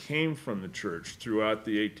church. It came from the church throughout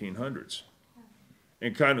the 1800s.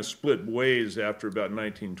 And kind of split ways after about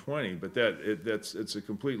 1920, but it's a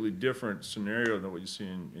completely different scenario than what you see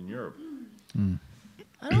in Europe.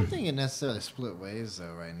 I don't think it necessarily split ways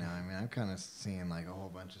though right now. I mean, I'm kind of seeing like a whole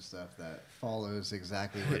bunch of stuff that follows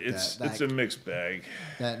exactly what It's a mixed bag.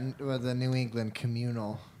 The New England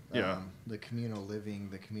communal, the communal living,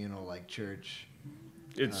 the communal like church.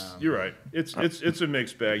 You're right. It's a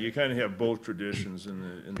mixed bag. You kind of have both traditions in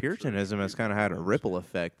the Puritanism has kind of had a ripple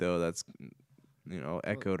effect though. That's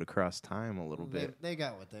echoed across time a little bit. They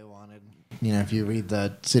got what they wanted. If you read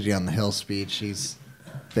the City on the Hill speech, he's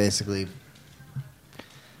basically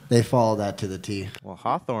they follow that to the T. Well,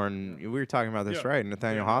 Hawthorne, we were talking about this, Yeah. right?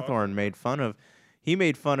 Nathaniel Yeah, Hawthorne made fun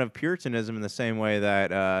of Puritanism in the same way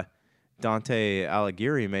that Dante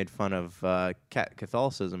Alighieri made fun of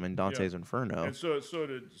Catholicism in Dante's Yeah. Inferno. And so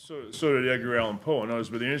did Edgar Allan Poe. And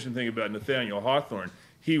but the interesting thing about Nathaniel Hawthorne,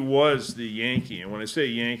 he was the Yankee. And when I say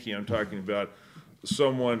Yankee, I'm talking about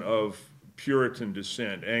someone of Puritan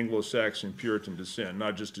descent, Anglo-Saxon Puritan descent,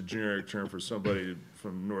 not just a generic term for somebody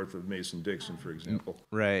from north of Mason-Dixon, for example.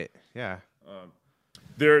 Right. Yeah.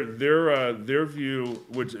 Their view,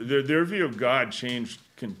 their view of God changed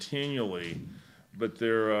continually, but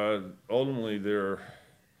ultimately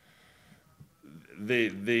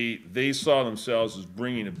they saw themselves as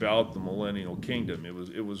bringing about the millennial kingdom.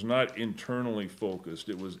 It was not internally focused;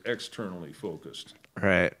 it was externally focused.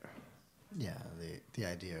 Right. Yeah, the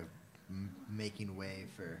idea of making way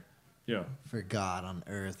Yeah, for God on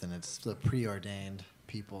earth, and it's the preordained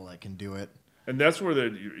people that can do it. and that's where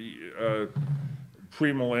the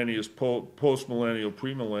premillennial, postmillennial,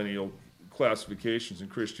 premillennial classifications in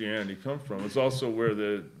Christianity come from. It's also where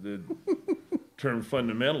the term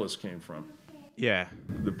fundamentalist came from. Yeah.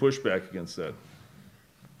 The pushback against that.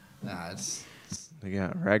 Nah, it's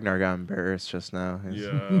Yeah. Ragnar got embarrassed just now.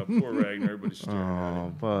 Yeah, poor Ragnar. Everybody's staring at Oh,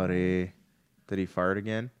 him. buddy. Did he fart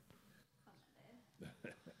again?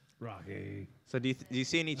 Rocky. So do you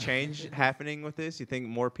see any change happening with this? You think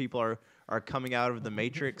more people are coming out of the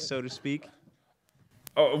matrix, so to speak?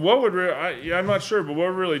 Oh, I'm not sure, but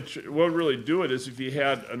what would really do it is if you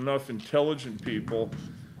had enough intelligent people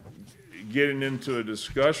getting into a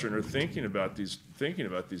discussion or thinking about these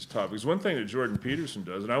topics. One thing that Jordan Pederson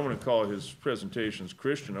does, and I wouldn't call his presentations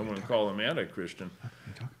Christian, I wouldn't call them anti-Christian.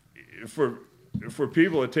 For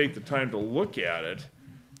people to take the time to look at it,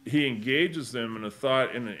 he engages them in a thought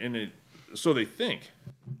so they think,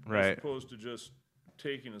 Right. as opposed to just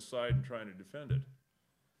taking a side and trying to defend it.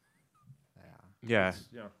 Yeah.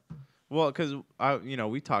 Yeah. Well, because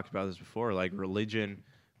we talked about this before. Like religion,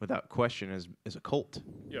 without question, is a cult.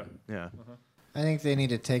 Yeah. Yeah. I think they need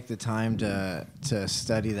to take the time to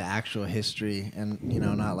study the actual history, and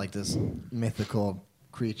not like this mythical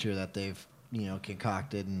creature that they've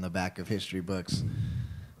concocted in the back of history books,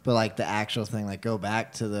 but like the actual thing. Like go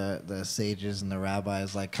back to the sages and the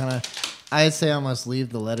rabbis. Like kind of, I'd say almost leave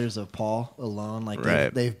the letters of Paul alone. Like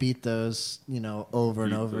Right. they've beat those over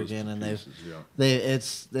and Beat over those again, and pieces, yeah.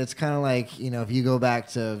 it's kind of like if you go back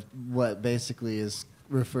to what basically is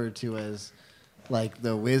referred to as like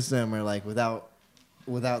the wisdom, or like without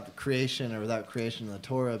creation of the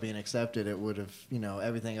Torah being accepted, it would have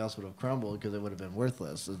everything else would have crumbled because it would have been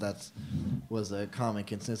worthless. So that's was a common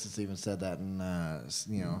consensus. Even said that in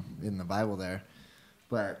in the Bible there.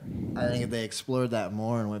 But I think if they explored that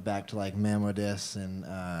more and went back to like Maimonides and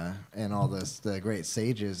all the great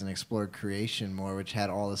sages and explored creation more, which had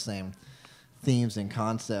all the same themes and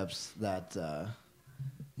concepts that the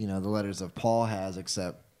letters of Paul has,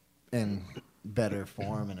 except in better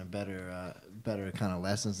form and a better kind of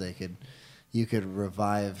lessons, you could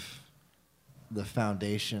revive the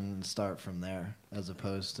foundation and start from there, as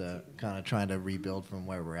opposed to kind of trying to rebuild from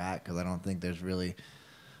where we're at, because I don't think there's really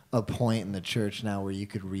a point in the church now where you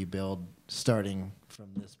could rebuild starting from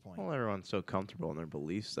this point. Well, everyone's so comfortable in their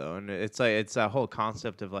beliefs, though, and it's that whole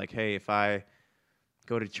concept of like, hey, if I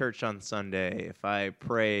go to church on Sunday, if I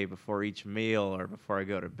pray before each meal or before I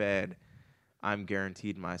go to bed, I'm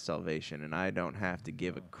guaranteed my salvation, and I don't have to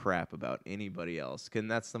give a crap about anybody else.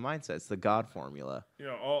 And that's the mindset. It's the God formula.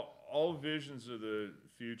 All visions of the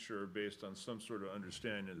future are based on some sort of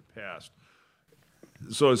understanding of the past.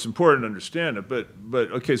 So it's important to understand it.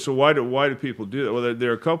 But okay, so why do people do that? Well,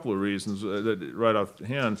 there are a couple of reasons that right off the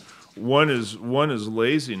hand. One is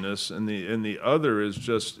laziness, and the other is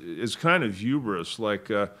it's kind of hubris. Like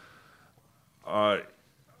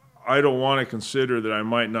I don't want to consider that I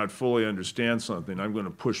might not fully understand something. I'm going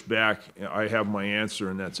to push back. I have my answer,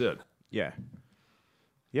 and that's it. Yeah.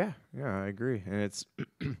 Yeah, I agree. And it's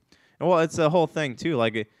well, it's the whole thing too.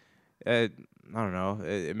 Like, I don't know.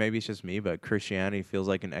 Maybe it's just me, but Christianity feels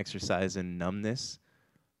like an exercise in numbness.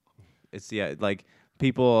 It's like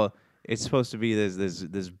people. It's supposed to be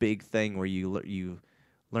this big thing where you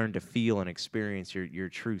learn to feel and experience your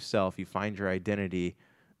true self. You find your identity,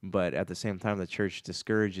 but at the same time, the church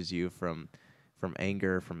discourages you from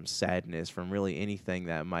anger, from sadness, from really anything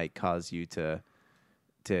that might cause you to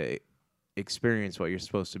experience what you're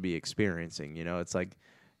supposed to be experiencing. It's like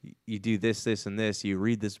you do this, and this. You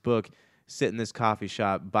read this book, sit in this coffee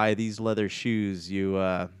shop, buy these leather shoes.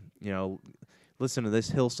 You listen to this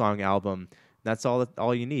Hillsong album. That's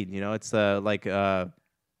all you need. It's like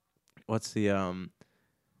what's the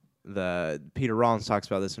the Peter Rollins talks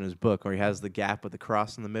about this in his book, where he has the gap with the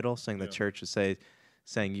cross in the middle, saying the Yeah. church is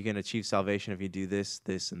saying you can achieve salvation if you do this,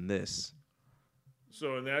 this, and this.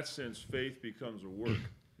 So in that sense, faith becomes a work.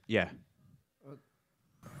 Yeah.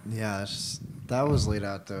 Yeah, that was laid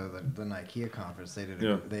out though. The Nikea conference, they did.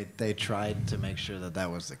 Yeah. They tried to make sure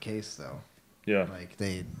that was the case though. Yeah. Like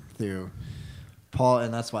they through Paul,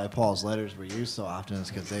 and that's why Paul's letters were used so often, is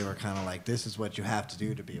because they were kind of like, this is what you have to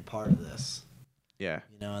do to be a part of this. Yeah.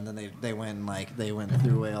 You know, and then they went and they went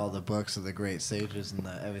threw away all the books of the great sages and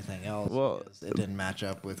everything else. Well, because it didn't match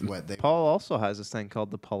up with what they. Paul also has this thing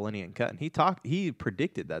called the Pauline cut, and he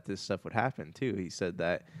predicted that this stuff would happen too. He said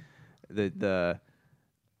that the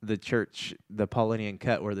church, the Pauline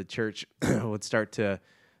cut, where the church would start to,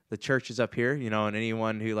 the church is up here, you know, and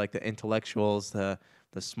anyone who, like the intellectuals, the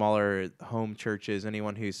smaller home churches,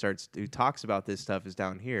 anyone who talks about this stuff is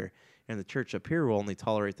down here, and the church up here will only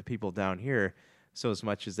tolerate the people down here so as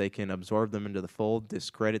much as they can absorb them into the fold,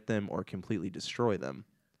 discredit them, or completely destroy them.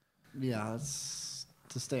 Yeah, that's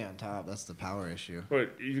to stay on top. That's the power issue.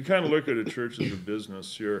 But you kind of look at a church as a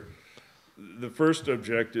business here. The first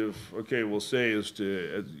objective, okay, we'll say, is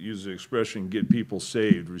to use the expression, get people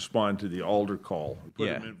saved, respond to the altar call,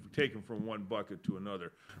 take them from one bucket to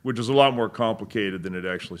another, which is a lot more complicated than it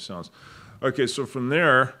actually sounds. Okay, so from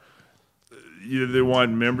there, they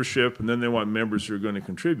want membership, and then they want members who are going to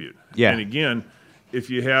contribute. Yeah. And again, if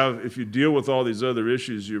you deal with all these other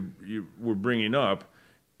issues you were bringing up,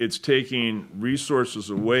 it's taking resources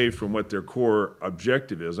away from what their core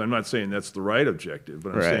objective is. I'm not saying that's the right objective,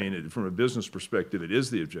 but I'm saying it from a business perspective, it is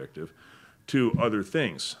the objective, to other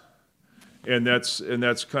things, and that's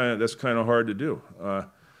kind of hard to do.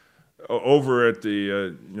 Over at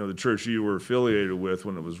the the church you were affiliated with,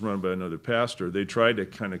 when it was run by another pastor, they tried to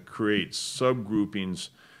kind of create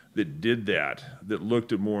subgroupings that did that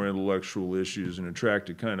looked at more intellectual issues and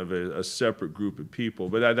attracted kind of a separate group of people.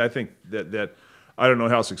 But I think that I don't know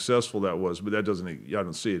how successful that was, but I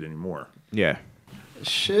don't see it anymore. Yeah.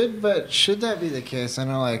 Should that be the case? I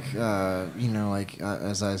know,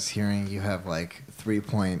 as I was hearing, you have like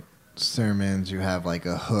 3-point sermons, you have like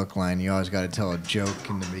a hook line, you always got to tell a joke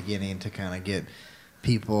in the beginning to kind of get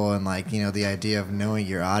people, and the idea of knowing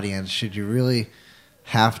your audience. Should you really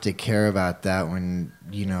have to care about that when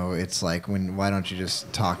it's like, why don't you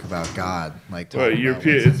just talk about God? Like,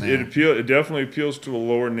 it definitely appeals to a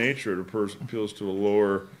lower nature. It appeals to a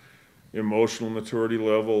lower emotional maturity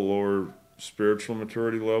level, lower spiritual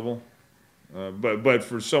maturity level. But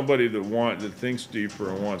for somebody that thinks deeper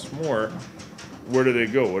and wants more, where do they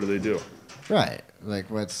go? What do they do? Right. Like,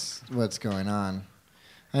 what's going on?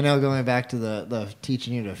 I know, going back to the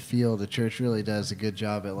teaching you to feel, the church really does a good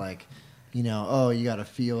job at you got to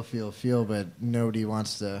feel, but nobody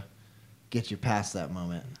wants to get you past that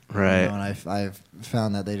moment. Right. And I've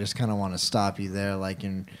found that they just kind of want to stop you there,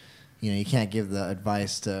 you can't give the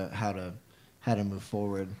advice to how to move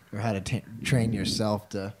forward, or how to train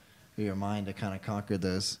yourself or your mind to kind of conquer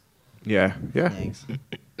those things.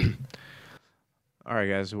 All right,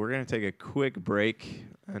 guys, we're going to take a quick break,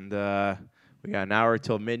 and we got an hour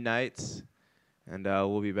till midnight, and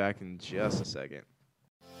we'll be back in just a second.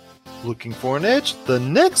 Looking for an edge the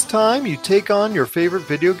next time you take on your favorite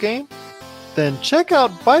video game? Then check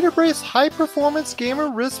out Vitabrace High Performance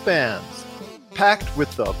Gamer Wristbands. Packed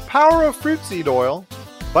with the power of fruit seed oil,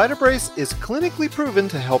 Vitabrace is clinically proven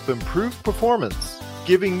to help improve performance,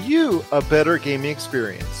 giving you a better gaming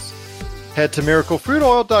experience. Head to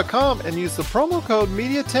miraclefruitoil.com and use the promo code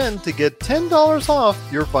MEDIA10 to get $10 off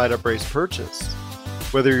your Vitabrace purchase.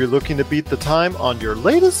 Whether you're looking to beat the time on your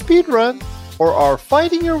latest speedrun, or are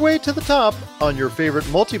fighting your way to the top on your favorite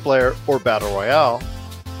multiplayer or battle royale,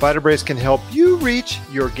 Vitabrace can help you reach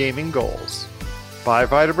your gaming goals. Buy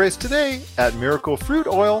Vitabrace today at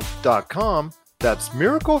miraclefruitoil.com. That's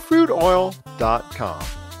miraclefruitoil.com.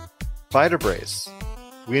 Vitabrace.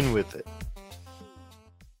 Win with it.